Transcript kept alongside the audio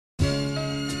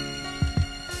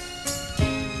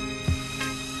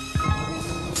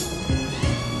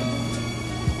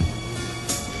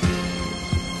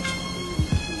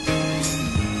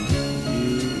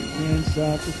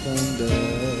stop the thunder,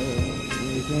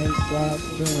 you can't stop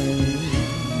the rain.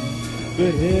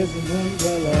 But here's an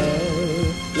umbrella,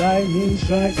 lightning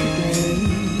strikes again.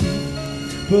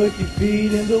 Put your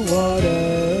feet in the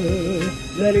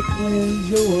water, let it cleanse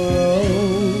your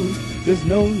world. There's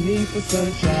no need for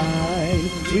sunshine,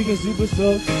 we can super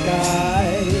soak the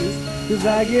skies. 'Cause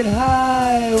I get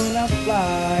high when I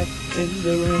fly in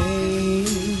the rain.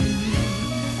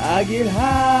 I get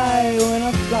high when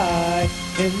I fly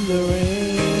in the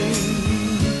rain.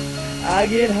 I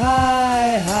get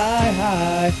high, high,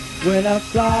 high when I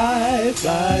fly,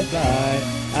 fly, fly.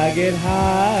 I get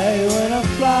high when I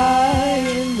fly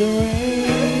in the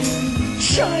rain.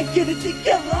 Try and get it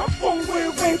together, I'm from where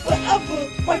it rain forever.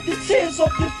 Wipe the tears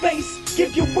off your face,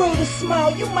 give your world a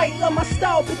smile. You might love my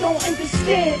style but don't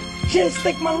understand. Kids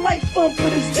think my life fun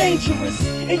but it's dangerous,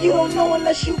 and you don't know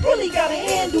unless you really gotta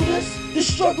handle this. The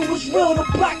struggle was real, the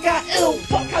block got ill.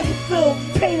 Fuck how you feel,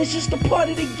 pain is just a part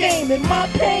of the game. And my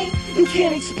pain, you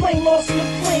can't explain, lost in the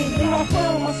flame. And I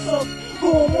found myself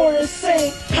going more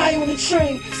insane. High on the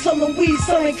train, selling weed,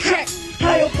 selling crack.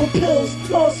 High up on pills,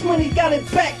 lost money, got it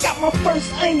back. Got my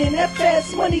first onion, that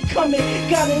fast money coming.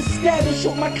 Got it established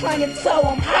with my clientele,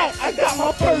 I'm hot. I got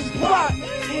my first block.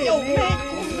 Yo, man.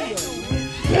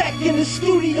 Back in the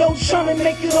studio, trying to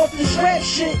make it off this rap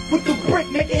shit. With the brick,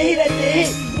 make it hit at the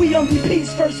hit. We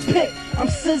MVP's first pick. I'm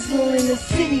sizzling in the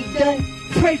city, done.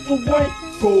 Pray for one.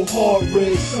 Go hard,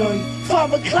 red son.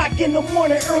 5 o'clock in the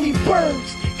morning, early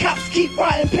birds. Cops keep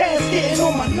riding past, getting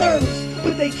on my nerves.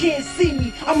 But they can't see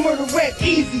me, I murder rap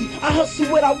easy. I hustle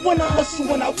what I wanna hustle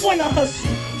when I wanna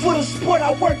hustle. For the sport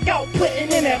I work out,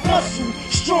 putting in that muscle.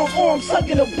 Strong arms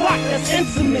hugging the block, that's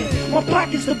intimate. My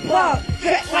pockets the block,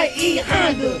 fat like E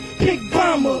Honda. Big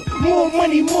bomber, more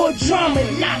money, more drama.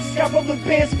 Knots got rubber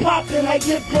bands popping like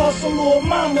lip gloss on Lil'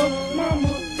 Mama.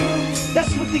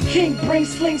 That's what the king brings,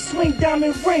 sling, swing,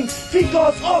 diamond ring. Feed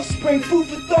God's offspring, food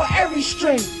for thought, every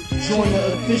string. Join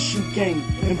the official gang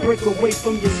and break away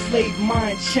from your slave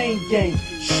mind chain gang.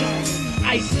 Shine,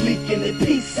 ice leak in the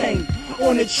peace hang.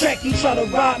 On the track, he try to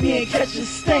rob me and catch a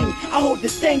sting. I hold the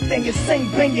thing and sing,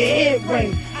 bang your head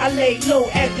ring. I laid low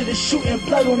after the shooting,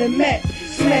 blood on the mat.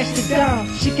 Smashed it down,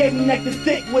 she gave me nectar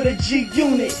thick with a G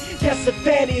unit. That's a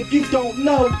fatty if you don't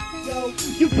know.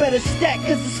 You better stack,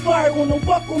 'cause it's fire on the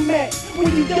buckle mat.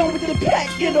 When you done with the pack,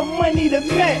 get the money to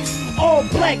match. All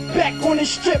black, back on the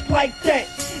strip like that.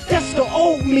 That's the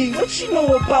old me, what you know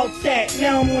about that?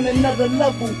 Now I'm on another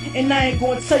level, and I ain't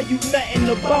gonna tell you nothing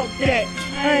about that.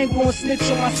 I ain't gonna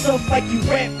snitch on myself like you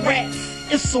rats.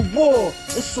 It's a war,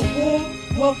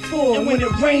 what for? And when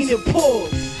it rains, it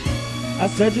pours. I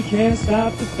said you can't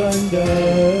stop the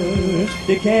thunder,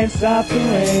 you can't stop the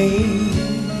rain.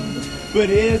 But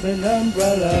here's an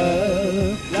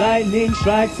umbrella, lightning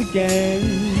strikes again.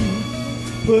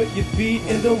 Put your feet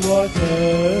in the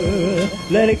water,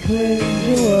 let it cleanse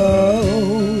your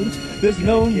world. There's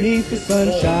no need for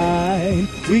sunshine,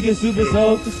 we can super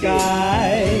soak the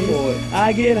skies.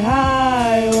 I get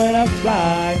high when I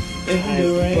fly in the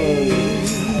rain.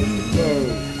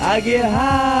 I get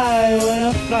high when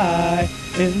I fly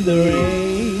in the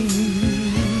rain.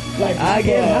 I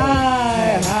get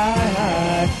high, high,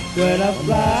 high when I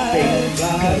fly,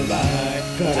 fly,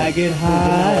 fly. I get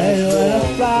high when I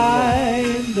fly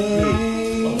in the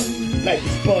rain. Life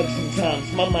is bugged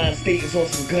sometimes, my mind state is on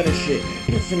some gutter shit.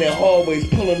 Pissing in hallways,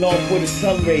 pulling off with the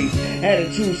sun rays.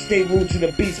 Attitude stay rude to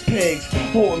the beast pigs.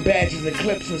 Holding badges and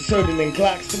clips inserted in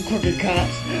Glocks. Some crooked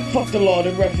cops, fuck the law,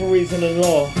 the referees and the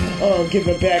law.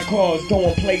 Giving bad calls,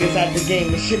 throwing players out the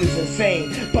game. The shit is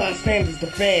insane. Bystanders the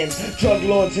fans, drug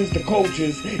lords is the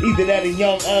coaches. Either that or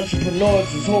young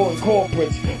entrepreneurs is holding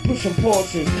corporates, pushing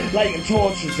Porsches, lighting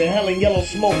torches, inhaling yellow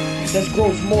smoke that's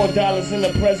gross more dollars than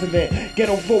the president.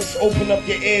 Ghetto folks, open up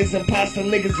your ears, imposter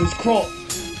niggas is crunk.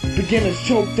 Beginners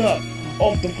choked up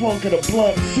off the funk of the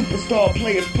blunt. Superstar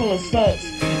players pulling stunts,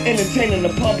 entertaining the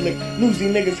public. Newsy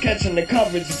niggas catching the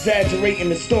coverage, exaggerating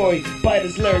the story.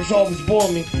 Biters lyrics always bore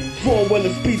me.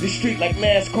 Four-wheelers beat the street like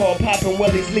NASCAR, popping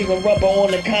wellies, leaving rubber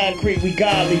on the concrete. We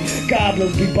godly,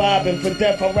 goblins be bobbing for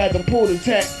death. I'd rather pull the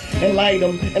tech and light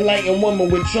them, enlighten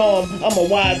women with charm. I'm a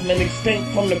wise man,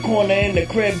 extinct from the corner in the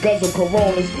crib, guzzle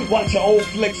Coronas, watching old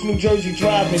flicks, New Jersey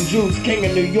driving juice, king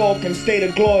of New York and state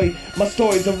of glory. My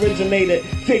stories originated,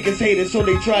 fakers hated, so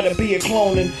they try to be a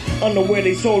cloning. Underwear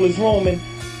they soul is roaming.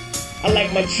 I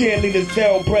like my cheerleaders,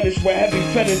 Daryl British with heavy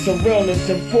fetish of realness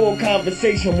and full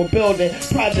conversation with building.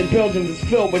 Project buildings is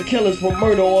filled with killers with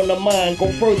murder on the mind.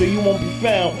 Go further, you won't be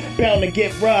found, bound to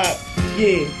get robbed.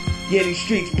 Yeah, these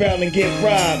streets bound to get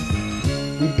robbed.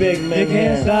 We big men. You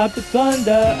can't stop the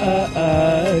thunder,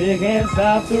 you can't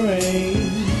stop the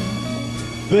rain.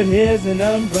 But here's an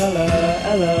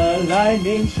umbrella,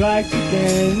 lightning strikes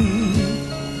again.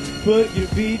 Put your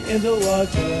feet in the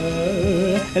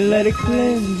water and let it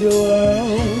cleanse your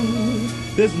world.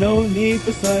 There's no need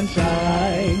for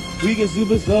sunshine, we can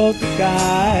super soak the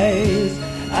skies.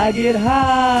 I get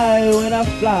high when I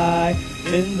fly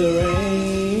in the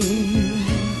rain.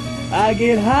 I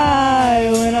get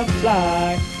high when I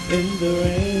fly in the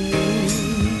rain.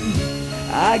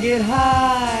 I get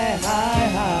high, high,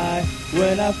 high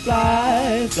when I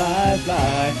fly, fly,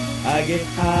 fly. I get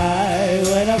high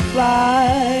when I fly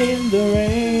in the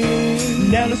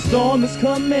rain. Now the storm is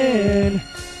coming,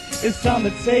 it's time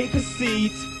to take a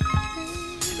seat.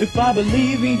 If I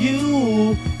believe in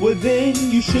you, well then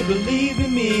you should believe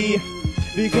in me.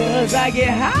 Because I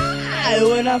get high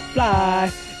when I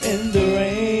fly in the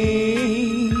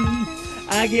rain.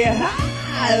 I get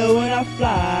high when I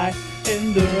fly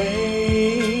in the rain.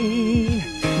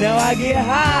 Now I get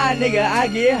high, nigga, I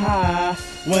get high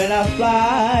when I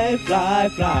fly, fly,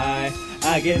 fly.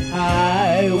 I get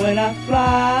high when I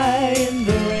fly in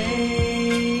the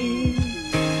rain.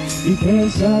 You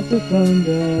can't stop the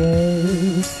thunder,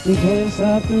 you can't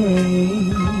stop the rain.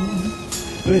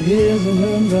 But here's an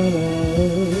umbrella,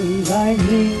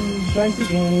 lightning strikes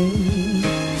again.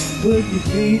 Put your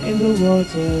feet in the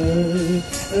water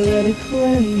and let it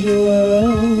cleanse your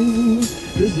world.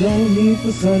 There's no need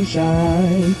for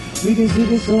sunshine, we can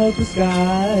super soak the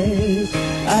skies.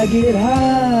 I get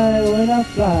high when I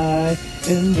fly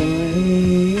in the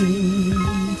rain.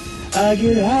 I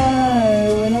get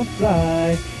high when I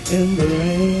fly in the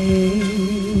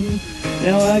rain.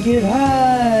 Now I get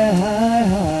high, high,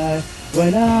 high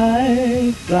when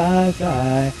I fly,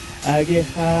 fly. I get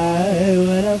high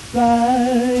when I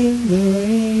fly in the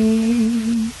rain.